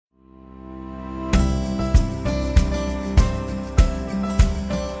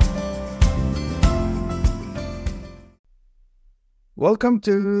Welcome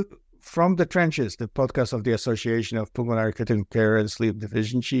to From the Trenches, the podcast of the Association of Pulmonary Critical Care and Sleep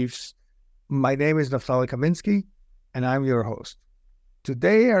Division Chiefs. My name is Naftali Kaminski, and I'm your host.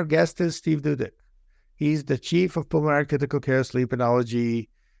 Today, our guest is Steve Dudek. He's the Chief of Pulmonary Critical Care Sleep Enology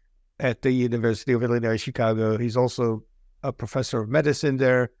at the University of Illinois, Chicago. He's also a professor of medicine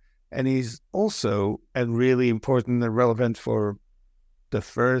there, and he's also, and really important and relevant for the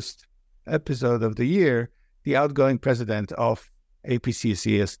first episode of the year, the outgoing president of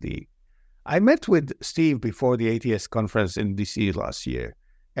APCCSD. I met with Steve before the ATS conference in DC last year,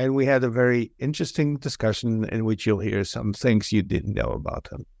 and we had a very interesting discussion in which you'll hear some things you didn't know about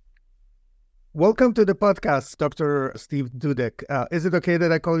him. Welcome to the podcast, Dr. Steve Dudek. Is it okay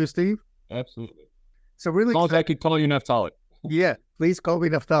that I call you Steve? Absolutely. So really, as long as I could call you Naftali. Yeah, please call me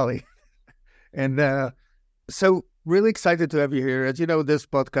Naftali. And so really excited to have you here. As you know, this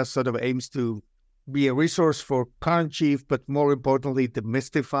podcast sort of aims to be a resource for current chief, but more importantly,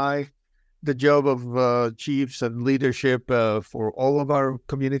 demystify the job of chiefs and leadership for all of our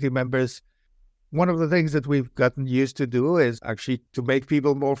community members. One of the things that we've gotten used to do is actually to make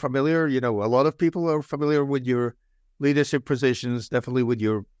people more familiar. You know, a lot of people are familiar with your leadership positions, definitely with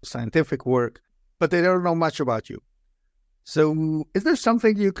your scientific work, but they don't know much about you. So is there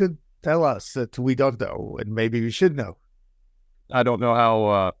something you could tell us that we don't know and maybe we should know? I don't know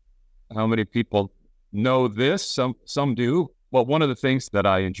how many people know this. Some do. Well, one of the things that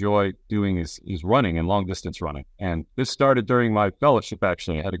I enjoy doing is running and long distance running. And this started during my fellowship,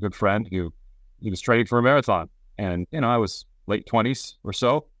 actually. I had a good friend who he was training for a marathon. And, you know, I was late 20s or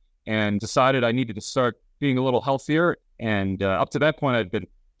so and decided I needed to start being a little healthier. And up to that point, I'd been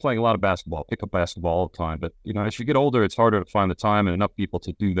playing a lot of basketball, pick up basketball all the time. But, you know, as you get older, it's harder to find the time and enough people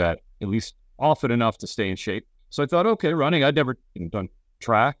to do that, at least often enough to stay in shape. So I thought, okay, running. I'd never done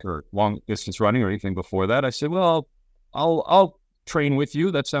track or long distance running or anything before that. I said, well, I'll train with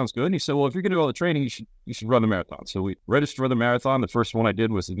you. That sounds good. And he said, well, if you're going to do all the training, you should run the marathon. So we registered for the marathon. The first one I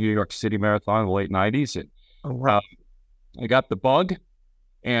did was the New York City Marathon in the late 90s. And I got the bug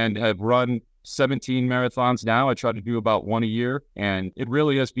and have run 17 marathons now. I try to do about one a year. And it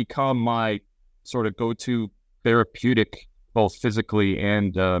really has become my sort of go-to therapeutic, both physically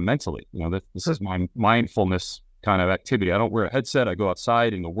and mentally. You know, this is my mindfulness kind of activity. I don't wear a headset. I go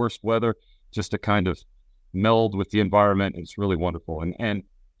outside in the worst weather just to kind of meld with the environment. It's really wonderful. And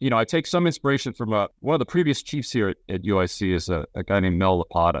you know, I take some inspiration from one of the previous chiefs here at UIC is a guy named Mel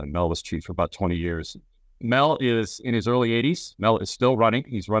Lapata. And Mel was chief for about 20 years. Mel is in his early 80s. Mel is still running.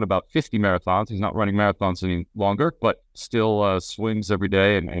 He's run about 50 marathons. He's not running marathons any longer, but still swims every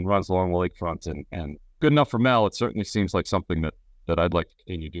day and runs along the lakefront. And good enough for Mel. It certainly seems like something that I'd like to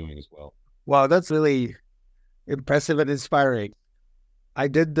continue doing as well. Wow, that's really impressive and inspiring. I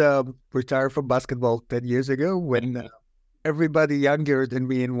did retire from basketball 10 years ago when everybody younger than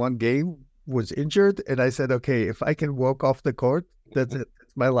me in one game was injured. And I said, okay, if I can walk off the court, that's it.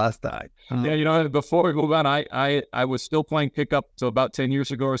 It's my last time. Yeah, you know, before we move on, I was still playing pickup till about 10 years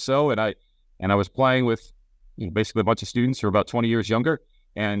ago or so. And I was playing with basically a bunch of students who are about 20 years younger.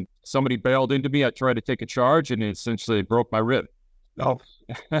 And somebody bailed into me. I tried to take a charge and it essentially broke my rib. Oh,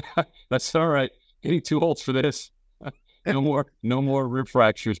 that's all right. Getting too old for this. No more rib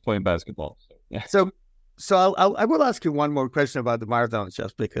fractures playing basketball. Yeah. So I will ask you one more question about the marathons,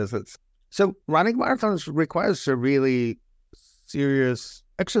 just because running marathons requires a really serious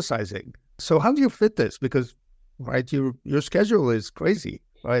exercising. So how do you fit this? Because your schedule is crazy,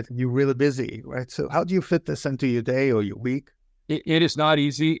 right? You're really busy, right? So how do you fit this into your day or your week? It is not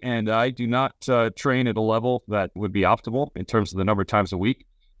easy, and I do not train at a level that would be optimal in terms of the number of times a week.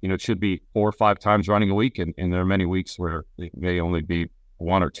 You know, it should be 4 or 5 times running a week, and there are many weeks where it may only be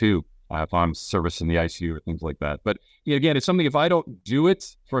 1 or 2 if I'm servicing the ICU or things like that. But again, it's something, if I don't do it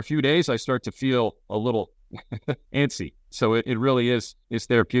for a few days, I start to feel a little antsy. So it really is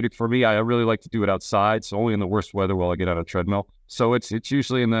therapeutic for me. I really like to do it outside, so only in the worst weather will I get on a treadmill. So it's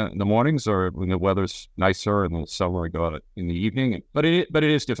usually in the mornings or when the weather's nicer, and in the summer I go out in the evening. But it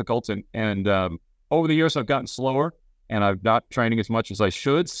is difficult, and over the years I've gotten slower. And I'm not training as much as I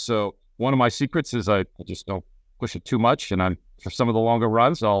should. So one of my secrets is I just don't push it too much. And for some of the longer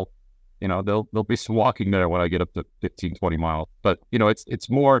runs, there'll be some walking there when I get up to 15, 20 miles. But, you know, it's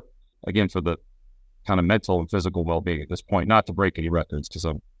more, again, for the kind of mental and physical well-being at this point, not to break any records because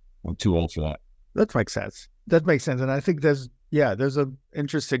I'm too old for that. That makes sense. And I think there's an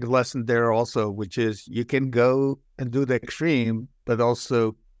interesting lesson there also, which is you can go and do the extreme, but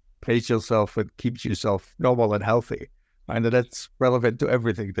also pace yourself and keeps yourself normal and healthy. And that's relevant to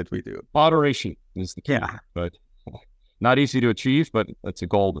everything that we do. Moderation is the key, but not easy to achieve, but that's a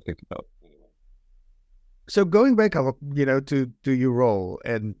goal to think about. So going back, to your role,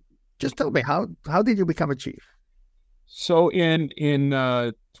 and just tell me how did you become a chief? So in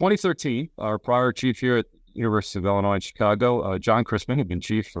 2013, our prior chief here at University of Illinois in Chicago, John Chrisman, had been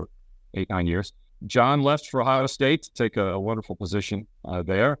chief for 8-9 years. John left for Ohio State to take a wonderful position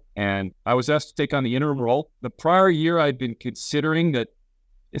there, and I was asked to take on the interim role. The prior year, I'd been considering that,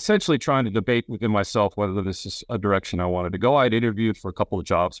 essentially trying to debate within myself whether this is a direction I wanted to go. I'd interviewed for a couple of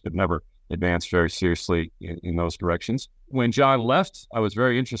jobs, but never advanced very seriously in those directions. When John left, I was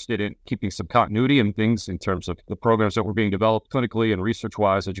very interested in keeping some continuity and things in terms of the programs that were being developed clinically and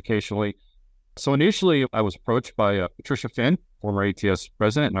research-wise, educationally. So initially, I was approached by Patricia Finn, former ATS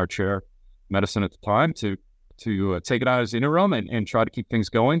president and our chair of medicine at the time, to take it out as interim and try to keep things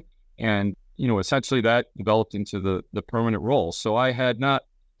going. And, essentially that developed into the permanent role. So I had not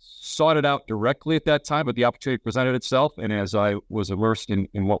sought it out directly at that time, but the opportunity presented itself. And as I was immersed in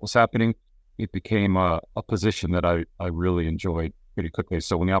what was happening, it became a position that I really enjoyed pretty quickly.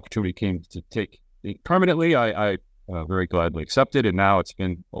 So when the opportunity came to take it permanently, I very gladly accepted. And now it's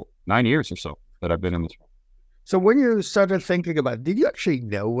been 9 years or so that I've been in this role. So when you started thinking about it, did you actually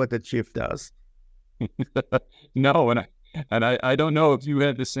know what the chief does? No, and I don't know if you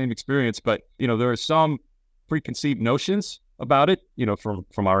had the same experience, but there are some preconceived notions about it,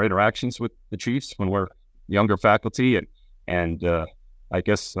 from our interactions with the chiefs when we're younger faculty, and I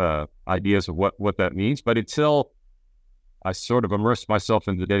guess ideas of what that means. But until I sort of immersed myself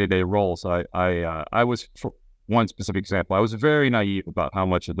in the day-to-day roles, I was, for one specific example, I was very naive about how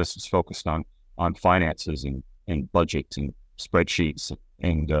much of this was focused on finances and budget and spreadsheets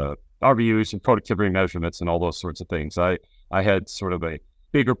and RVUs and productivity measurements and all those sorts of things. I had sort of a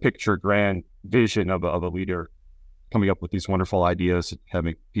bigger picture, grand vision of a leader coming up with these wonderful ideas and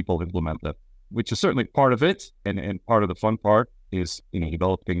having people implement them, which is certainly part of it. And part of the fun part is,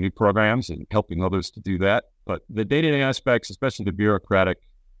 developing new programs and helping others to do that. But the day-to-day aspects, especially the bureaucratic,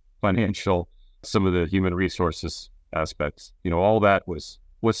 financial, some of the human resources aspects, all that was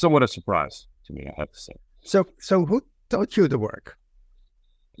somewhat a surprise to me, I have to say. So who taught you the work?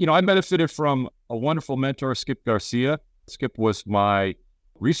 I benefited from a wonderful mentor, Skip Garcia. Skip was my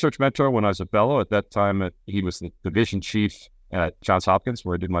research mentor when I was a fellow. At that time, he was the division chief at Johns Hopkins,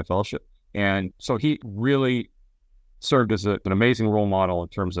 where I did my fellowship. And so he really served as an amazing role model in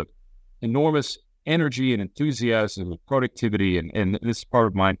terms of enormous energy and enthusiasm and productivity. And this is part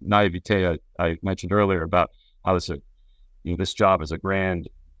of my naivete I mentioned earlier about how this job is a grand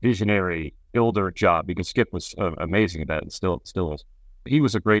visionary builder job, because Skip was amazing at that and still is. He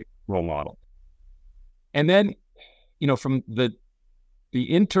was a great role model. And then, from the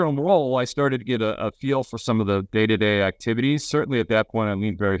interim role, I started to get a feel for some of the day-to-day activities. Certainly at that point, I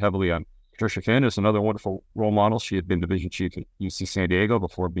leaned very heavily on Patricia Finn as another wonderful role model. She had been division chief at UC San Diego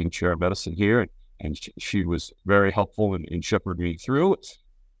before being chair of medicine here. And she was very helpful in shepherding me through.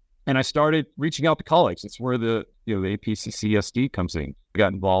 And I started reaching out to colleagues. It's where the APCCSD comes in. I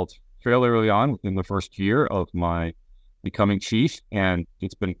got involved fairly early on, within the first year of my becoming chief. And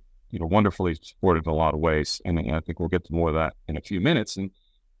it's been wonderfully supported in a lot of ways. And I think we'll get to more of that in a few minutes. And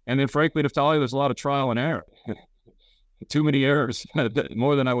then frankly, Naftali, there's a lot of trial and error. Too many errors,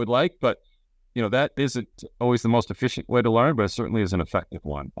 more than I would like. But, that isn't always the most efficient way to learn, but it certainly is an effective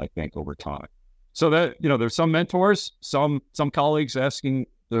one, I think, over time. So that, there's some mentors, some colleagues asking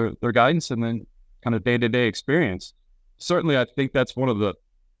their guidance, and then kind of day-to-day experience. Certainly, I think that's one of the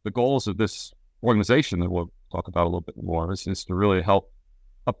goals of this organization that we'll talk about a little bit more, is to really help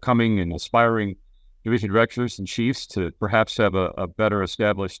upcoming and aspiring division directors and chiefs to perhaps have a better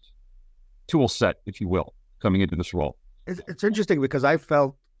established tool set, if you will, coming into this role. It's interesting because I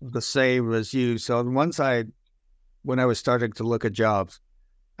felt the same as you. So on one side, when I was starting to look at jobs,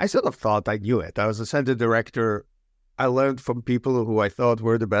 I sort of thought I knew it. I was a center director. I learned from people who I thought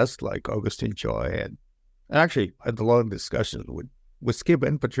were the best, like Augustine Choi. And actually, I had a long discussion with Skip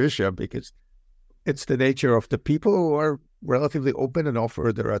and Patricia, because it's the nature of the people who are relatively open and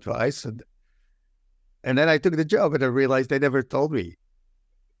offer their advice. And then I took the job and I realized they never told me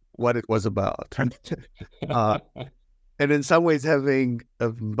what it was about. And in some ways, having a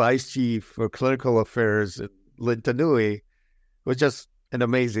vice chief for clinical affairs, Lynn Tanui, was just an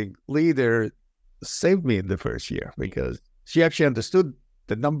amazing leader, saved me in the first year, because she actually understood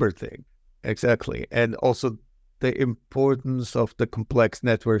the number thing exactly, and also the importance of the complex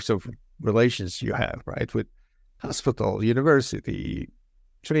networks of relations you have, right, with hospital, university,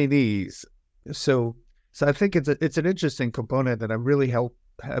 trainees. So I think it's an interesting component, and I'm really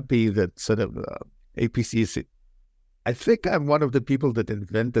happy that sort of APCC. I think I'm one of the people that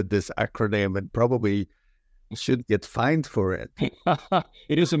invented this acronym, and probably should get fined for it.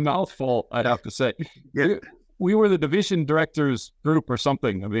 It is a mouthful, I'd have to say. Yeah. We were the division directors group or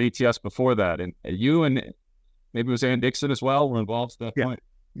something of ATS before that. And you and maybe it was Ann Dixon as well were involved at that point.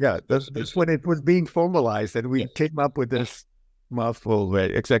 Yeah, that's when it was being formalized, and we came up with this mouthful,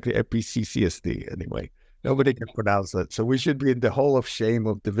 exactly APCCSD anyway. Nobody can pronounce it. So we should be in the hall of shame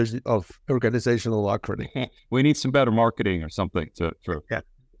of division of organizational acronym. We need some better marketing or something for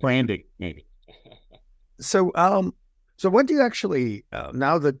branding, maybe. So what do you actually,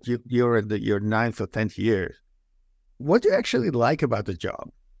 now that you're in your 9th or 10th year, what do you actually like about the job?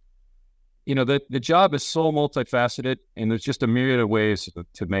 The job is so multifaceted, and there's just a myriad of ways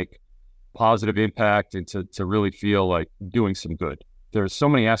to make positive impact and to really feel like doing some good. There's so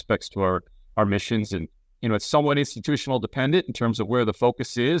many aspects to our missions, and it's somewhat institutional dependent in terms of where the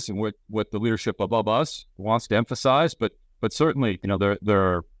focus is and what the leadership above us wants to emphasize. But certainly, there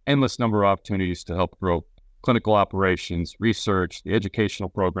are endless number of opportunities to help grow clinical operations, research, the educational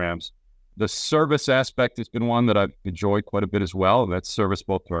programs. The service aspect has been one that I've enjoyed quite a bit as well. And that's service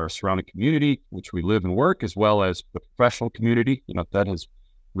both to our surrounding community, which we live and work, as well as the professional community. That has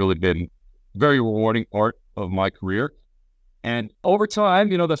really been a very rewarding part of my career. And over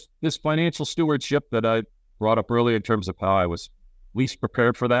time, this financial stewardship that I brought up earlier in terms of how I was least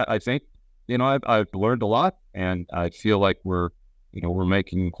prepared for that, I think, I've learned a lot, and I feel like we're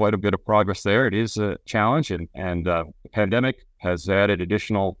making quite a bit of progress there. It is a challenge, and the pandemic has added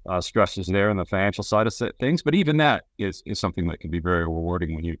additional stresses there in the financial side of things. But even that is something that can be very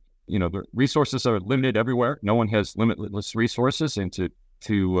rewarding when the resources are limited everywhere. No one has limitless resources, and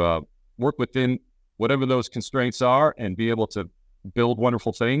to work within whatever those constraints are and be able to build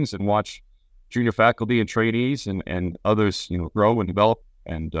wonderful things and watch junior faculty and trainees and others, grow and develop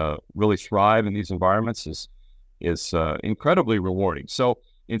and really thrive in these environments is incredibly rewarding. So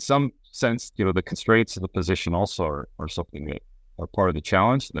in some sense, the constraints of the position also are something that are part of the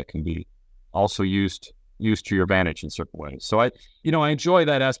challenge that can be also used to your advantage in certain ways. So I enjoy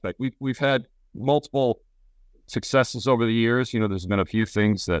that aspect. We've had multiple successes over the years. There's been a few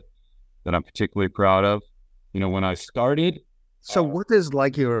things that I'm particularly proud of. When I started. So what is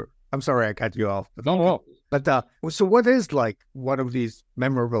like I'm sorry, I cut you off. No. But so what is like one of these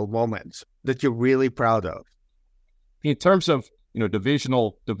memorable moments that you're really proud of? In terms of,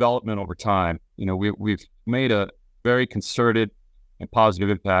 divisional development over time, we've made a very concerted and positive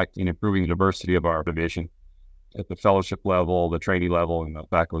impact in improving the diversity of our division at the fellowship level, the trainee level, and the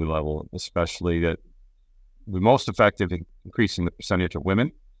faculty level, especially that we're most effective in increasing the percentage of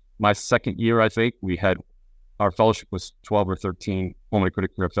women. My second year, I think, our fellowship was 12 or 13 pulmonary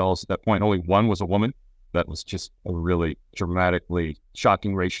critical care fellows. At that point, only one was a woman. That was just a really dramatically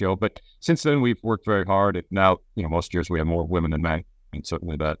shocking ratio. But since then, we've worked very hard. And now, most years we have more women than men. And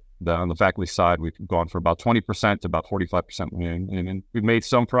certainly that on the faculty side, we've gone from about 20% to about 45% women. And we've made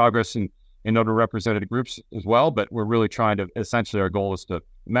some progress in underrepresented groups as well. But we're really trying to, essentially, our goal is to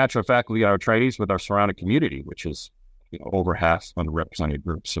match our faculty and our trainees with our surrounding community, which is over half underrepresented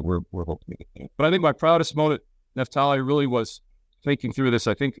groups. So we're hoping to get there. But I think my proudest moment, Naftali, really was thinking through this.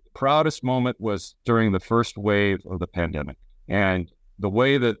 I think the proudest moment was during the first wave of the pandemic and the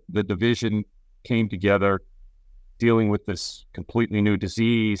way that the division came together, dealing with this completely new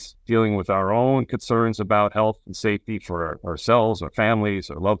disease, dealing with our own concerns about health and safety for ourselves, our families,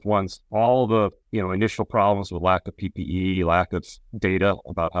 our loved ones, all the initial problems with lack of PPE, lack of data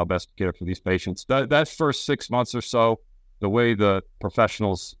about how best to care for these patients. That first 6 months or so, the way the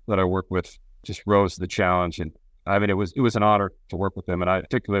professionals that I work with just rose to the challenge. And I mean, it was an honor to work with them. And I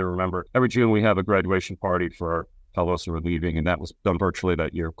particularly remember every June we have a graduation party for our fellows who are leaving, and that was done virtually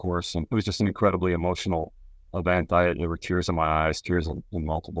that year, of course. And it was just an incredibly emotional event. There were tears in my eyes, tears in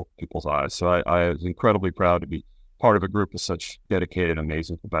multiple people's eyes. So I was incredibly proud to be part of a group of such dedicated,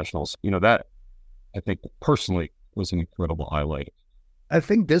 amazing professionals. That I think personally was an incredible highlight. I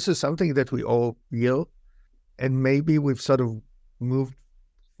think this is something that we all feel, and maybe we've sort of moved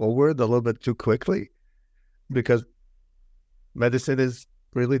forward a little bit too quickly, because medicine is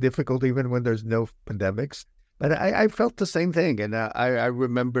really difficult even when there's no pandemics. But I felt the same thing. And I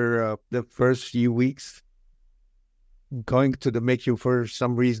remember the first few weeks going to the MICU for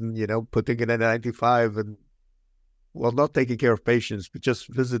some reason, putting in an N95 and, not taking care of patients, but just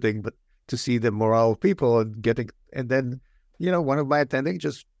visiting, but to see the morale of people and then, one of my attending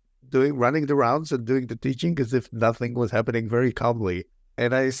just running the rounds and doing the teaching as if nothing was happening very calmly.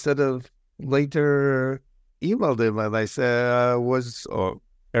 And I sort of later emailed him and I said,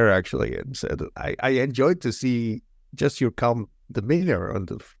 and said, I enjoyed to see just your calm demeanor on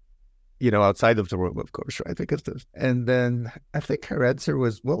the, outside of the room, of course, right? And then I think her answer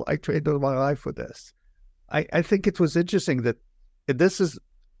was, well, I trained all my life for this. I think it was interesting that this is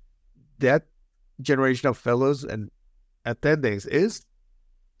that generation of fellows and attendings is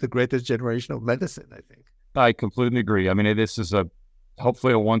the greatest generation of medicine, I think. I completely agree. I mean, this is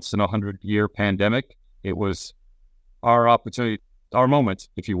hopefully a once in 100-year pandemic. It was our opportunity, our moment,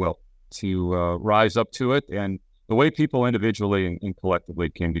 if you will, to rise up to it. And the way people individually and collectively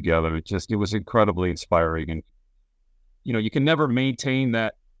came together, it was incredibly inspiring. And, you can never maintain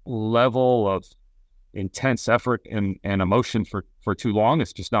that level of intense effort and emotion for too long.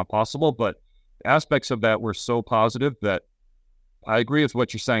 It's just not possible. But aspects of that were so positive that I agree with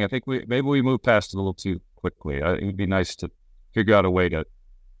what you're saying. I think maybe we moved past it a little too quickly. It would be nice to figure out a way to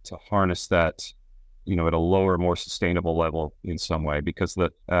harness that, at a lower, more sustainable level in some way, because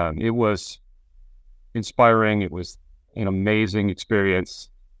it was inspiring. It was an amazing experience.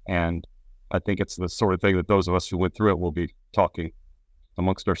 And I think it's the sort of thing that those of us who went through it will be talking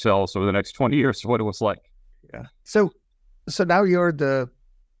amongst ourselves over the next 20 years, what it was like. Yeah. So now you're the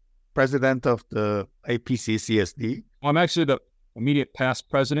president of the APCCSD. I'm actually the immediate past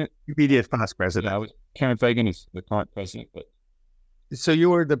president. Immediate past president. Yeah, I was Karen Fagan, he's the current president. But so you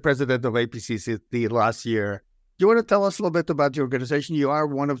were the president of APCCSD last year. Do you want to tell us a little bit about your organization? You are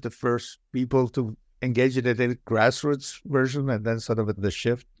one of the first people to engage in it in grassroots version and then sort of in the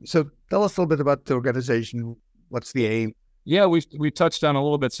shift. So tell us a little bit about the organization. What's the aim? Yeah, we touched on a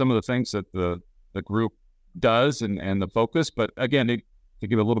little bit some of the things that the group does and the focus. But again, to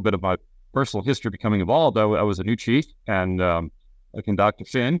give a little bit of my personal history becoming involved, I was a new chief, and Dr.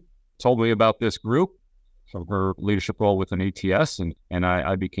 Finn told me about this group from her leadership role with an ATS, and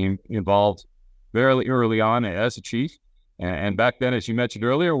I became involved very early on as a chief. And back then, as you mentioned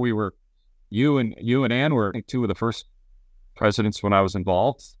earlier, you and Ann were, I think, two of the first presidents when I was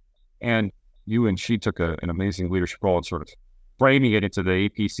involved, and you and she took an amazing leadership role in sort of framing it into the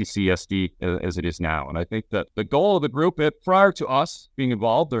APCCSD as it is now. And I think that the goal of the group, prior to us being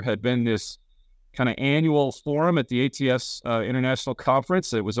involved, there had been this kind of annual forum at the ATS International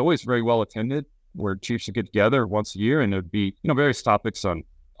Conference. It was always very well attended, where chiefs would get together once a year, and there'd be various topics on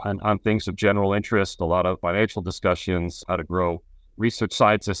things of general interest, a lot of financial discussions, how to grow research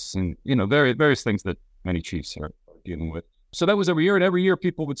scientists, and various things that many chiefs are dealing with. So that was every year, and every year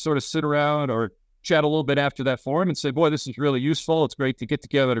people would sort of sit around or chat a little bit after that forum and say, boy, this is really useful. It's great to get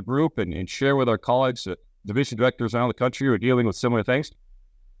together at a group and share with our colleagues, division directors around the country who are dealing with similar things.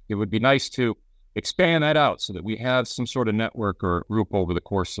 It would be nice to expand that out so that we have some sort of network or group over the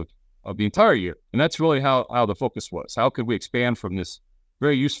course of the entire year. And that's really how the focus was. How could we expand from this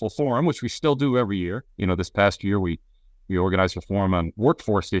very useful forum, which we still do every year? This past year, we organized a forum on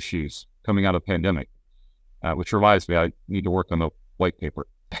workforce issues coming out of the pandemic, which reminds me, I need to work on the white paper.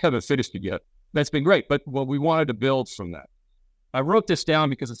 I haven't finished it yet. That's been great, but we wanted to build from that. I wrote this down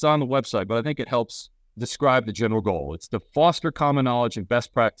because it's on the website, but I think it helps describe the general goal. It's to foster common knowledge and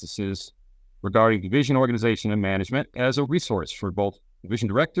best practices regarding division organization and management as a resource for both division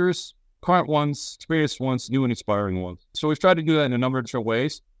directors, current ones, experienced ones, new and inspiring ones. So we've tried to do that in a number of different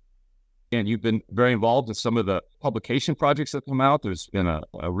ways. And you've been very involved in some of the publication projects that come out. There's been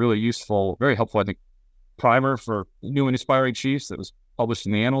a really useful, very helpful, I think, primer for new and inspiring chiefs that was published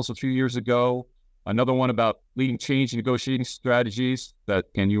in the Annals a few years ago. Another one about leading change and negotiating strategies that,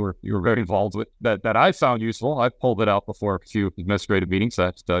 and you were very involved with, that I found useful. I've pulled it out before a few administrative meetings.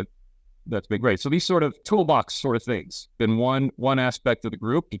 That's been great. So these sort of toolbox sort of things been one aspect of the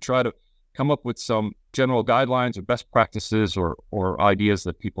group to try to come up with some general guidelines or best practices or ideas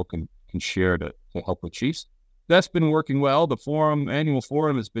that people can share to help with chiefs. That's been working well. The annual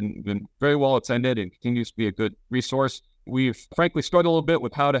forum has been very well attended and continues to be a good resource. We've frankly struggled a little bit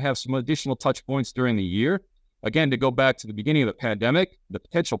with how to have some additional touch points during the year. Again, to go back to the beginning of the pandemic, the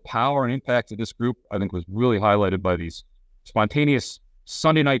potential power and impact of this group, I think, was really highlighted by these spontaneous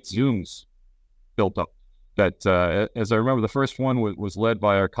Sunday night Zooms built up. That, as I remember, the first one was led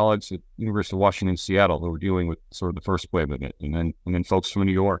by our colleagues at University of Washington, Seattle, who were dealing with sort of the first wave of it. And then folks from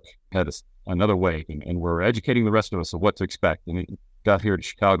New York had another wave, and we're educating the rest of us of what to expect. And it got here to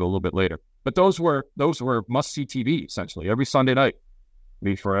Chicago a little bit later. But those were must-see TV, essentially, every Sunday night,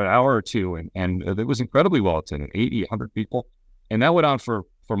 maybe for an hour or two. And it was incredibly well attended, 80, 100 people. And that went on for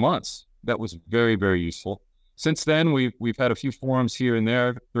months. That was very, very useful. Since then, we've had a few forums here and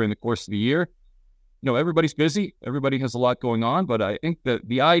there during the course of the year. Everybody's busy. Everybody has a lot going on. But I think that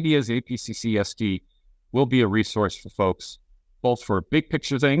the ideas of APCCSD will be a resource for folks, both for big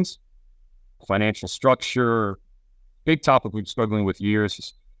picture things, financial structure, big topic we've been struggling with years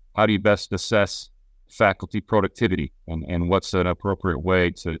is how do you best assess faculty productivity and what's an appropriate way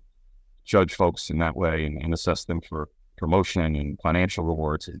to judge folks in that way and assess them for promotion and financial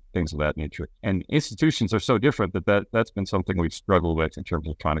rewards and things of that nature. And institutions are so different that's been something we've struggled with in terms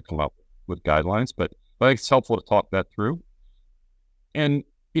of trying to come up with guidelines. But I think it's helpful to talk that through. And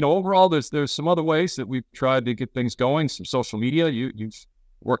overall, there's some other ways that we've tried to get things going. Some social media, you've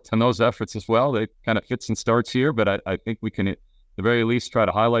worked on those efforts as well. They kind of fits and starts here, but I think we can at the very least try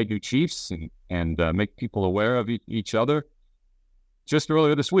to highlight new chiefs and make people aware of each other. Just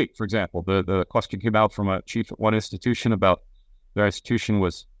earlier this week, for example, the question came out from a chief at one institution about their institution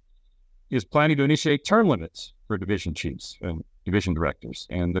is planning to initiate term limits for division chiefs and division directors.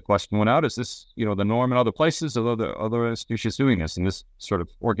 And the question went out, is this, the norm in other places? Are other institutions doing this? And this sort of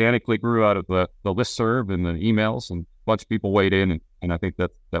organically grew out of the listserv and the emails, and a bunch of people weighed in. And I think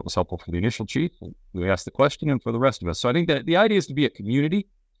that was helpful for the initial chief. We asked the question and for the rest of us. So I think that the idea is to be a community,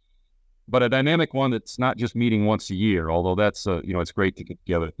 but a dynamic one that's not just meeting once a year, although that's, it's great to get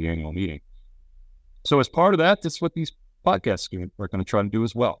together at the annual meeting. So as part of that, that's what these podcasts are going to try to do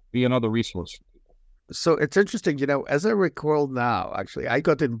as well, be another resource for people. So it's interesting, as I recall now, actually, I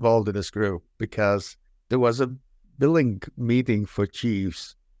got involved in this group because there was a billing meeting for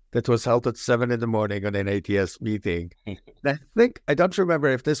chiefs that was held at 7 a.m. on an ATS meeting. And I don't remember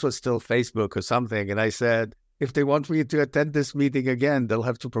if this was still Facebook or something. And I said, if they want me to attend this meeting again, they'll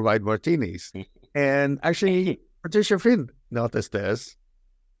have to provide martinis. And actually, Patricia Finn noticed this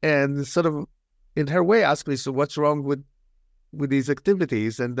and sort of, in her way, asked me, so what's wrong with these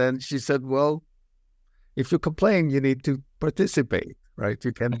activities? And then she said, well, if you complain, you need to participate, right?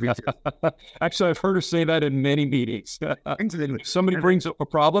 You can't be... Actually, I've heard her say that in many meetings. If somebody brings up a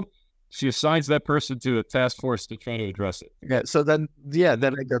problem, she assigns that person to a task force to try to address it. Yeah, so then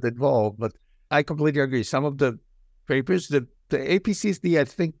I got involved, but I completely agree. Some of the papers, the APCCSD, I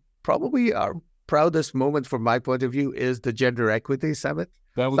think probably our proudest moment from my point of view is the Gender Equity Summit.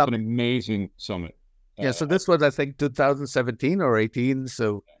 That was an amazing summit. Yeah, so this was, I think, 2017 or 18.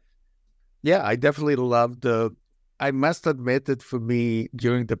 So, yeah, I definitely loved I must admit that for me,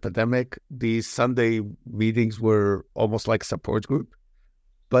 during the pandemic, these Sunday meetings were almost like a support group.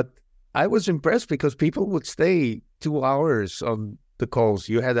 But I was impressed because people would stay 2 hours on the calls.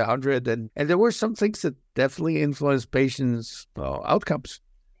 You had 100, and there were some things that definitely influenced patients' outcomes,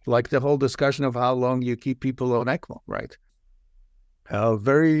 like the whole discussion of how long you keep people on ECMO, right?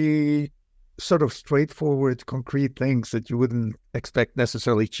 Very sort of straightforward, concrete things that you wouldn't expect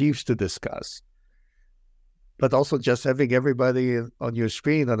necessarily chiefs to discuss. But also just having everybody on your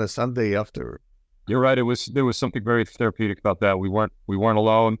screen on a Sunday after. You're right. There was something very therapeutic about that. We weren't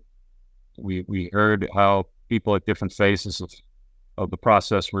alone. We heard how people at different phases of the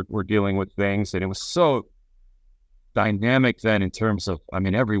process were dealing with things, and it was so dynamic then in terms of,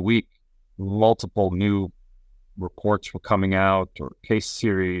 every week multiple new reports were coming out, or case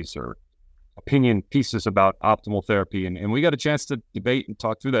series, or opinion pieces about optimal therapy, and we got a chance to debate and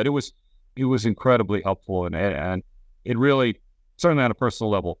talk through that. It was incredibly helpful, and it really, certainly on a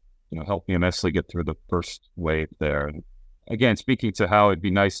personal level, helped me immensely get through the first wave there. And again, speaking to how it'd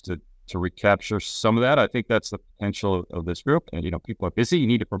be nice to recapture some of that, I think that's the potential of this group. And people are busy; you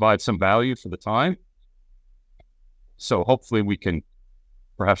need to provide some value for the time. So hopefully, we can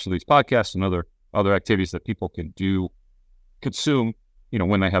perhaps through these podcasts and other activities that people can consume,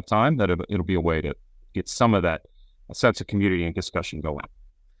 when they have time, that it'll be a way to get some of that sense of community and discussion going.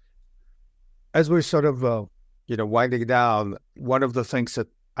 As we're sort of, winding down, one of the things that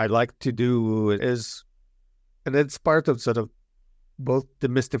I like to do is, and it's part of sort of both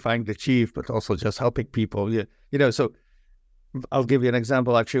demystifying the chief, but also just helping people. So I'll give you an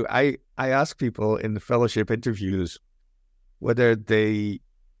example. Actually, I ask people in the fellowship interviews whether they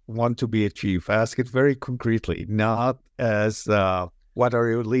want to be a chief. I ask it very concretely, not as what are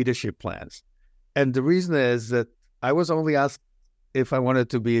your leadership plans? And the reason is that I was only asked if I wanted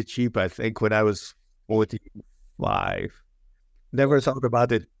to be a chief, I think, when I was 45. Never thought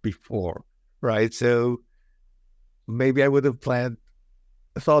about it before, right? So maybe I would have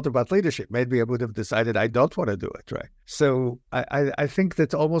thought about leadership. Maybe I would have decided I don't want to do it, right? So I think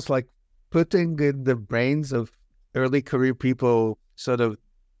that's almost like putting in the brains of early career people sort of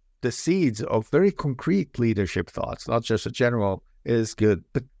the seeds of very concrete leadership thoughts, not just a general, is good.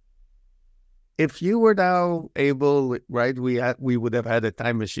 But if you were now able, right, we would have had a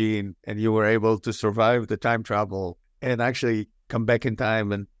time machine and you were able to survive the time travel and actually come back in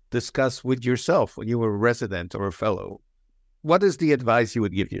time and discuss with yourself when you were a resident or a fellow, what is the advice you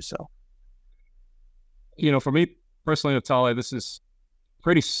would give yourself? For me personally, Naftali, this is a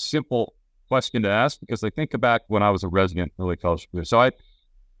pretty simple question to ask because I think back when I was a resident early fellowship. So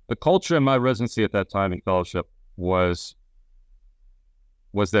the culture in my residency at that time in fellowship was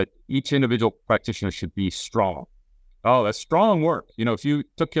that each individual practitioner should be strong. Oh, that's strong work. If you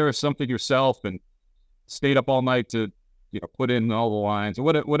took care of something yourself and stayed up all night to, put in all the lines or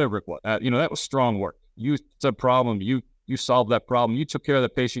whatever it was, that was strong work. It's a problem. You solved that problem. You took care of the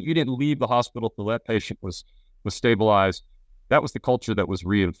patient. You didn't leave the hospital till that patient was stabilized. That was the culture that was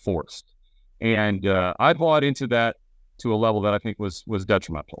reinforced. And I bought into that to a level that I think was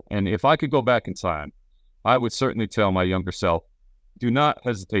detrimental. And if I could go back in time, I would certainly tell my younger self, do not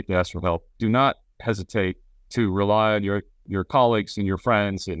hesitate to ask for help. Do not hesitate to rely on your colleagues and your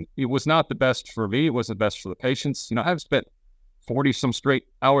friends. And it was not the best for me. It wasn't the best for the patients. I've spent 40 some straight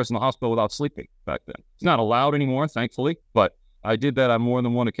hours in the hospital without sleeping back then. It's not allowed anymore, thankfully, but I did that on more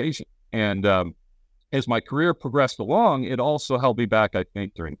than one occasion. And as my career progressed along, it also held me back, I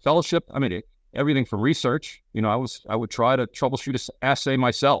think, during fellowship. I mean, everything from research, I would try to troubleshoot an assay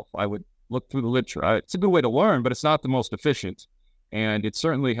myself. I would look through the literature. It's a good way to learn, but it's not the most efficient. And it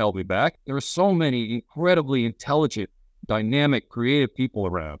certainly held me back. There are so many incredibly intelligent, dynamic, creative people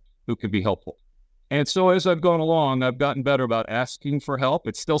around who can be helpful. And so as I've gone along, I've gotten better about asking for help.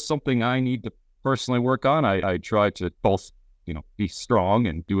 It's still something I need to personally work on. I try to both, be strong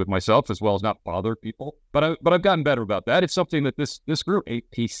and do it myself as well as not bother people. But I've gotten better about that. It's something that this group,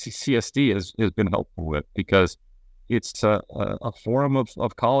 APCCSD, has been helpful with, because it's a forum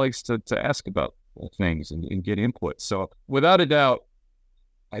of colleagues to ask about things and get input. So without a doubt,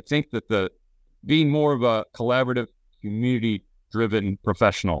 I think that being more of a collaborative, community-driven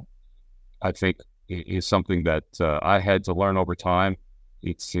professional, I think, is something that I had to learn over time.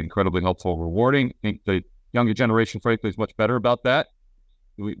 It's incredibly helpful and rewarding. I think the younger generation, frankly, is much better about that.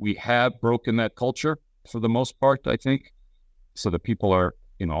 We have broken that culture for the most part, I think, so that people are,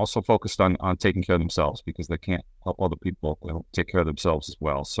 also focused on taking care of themselves, because they can't help other people take care of themselves as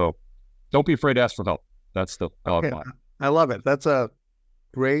well. So don't be afraid to ask for help. That's the bottom line. I love it. That's a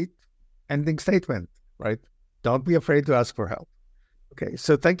great ending statement, right? Don't be afraid to ask for help. Okay,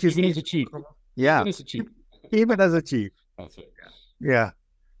 so thank you. Even as a chief. Yeah. Even as a chief. Even as a chief. That's it. Yeah.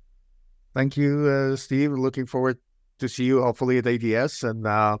 Thank you, Steve. Looking forward to see you hopefully at ADS, and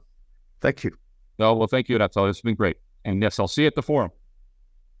thank you. No, well, thank you, Naftali. It's been great. And yes, I'll see you at the forum.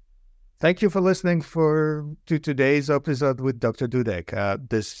 Thank you for listening to today's episode with Dr. Dudek.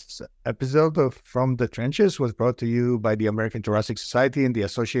 This episode of From the Trenches was brought to you by the American Thoracic Society and the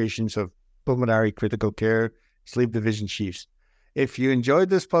Associations of Pulmonary Critical Care Sleep Division Chiefs. If you enjoyed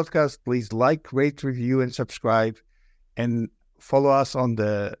this podcast, please like, rate, review, and subscribe, and follow us on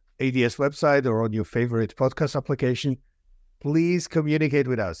the ADS website or on your favorite podcast application. Please communicate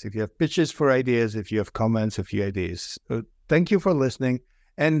with us if you have pitches for ideas, if you have comments, a few ideas. Thank you for listening,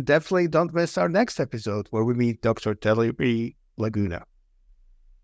 and definitely don't miss our next episode where we meet Dr. Telly Laguna.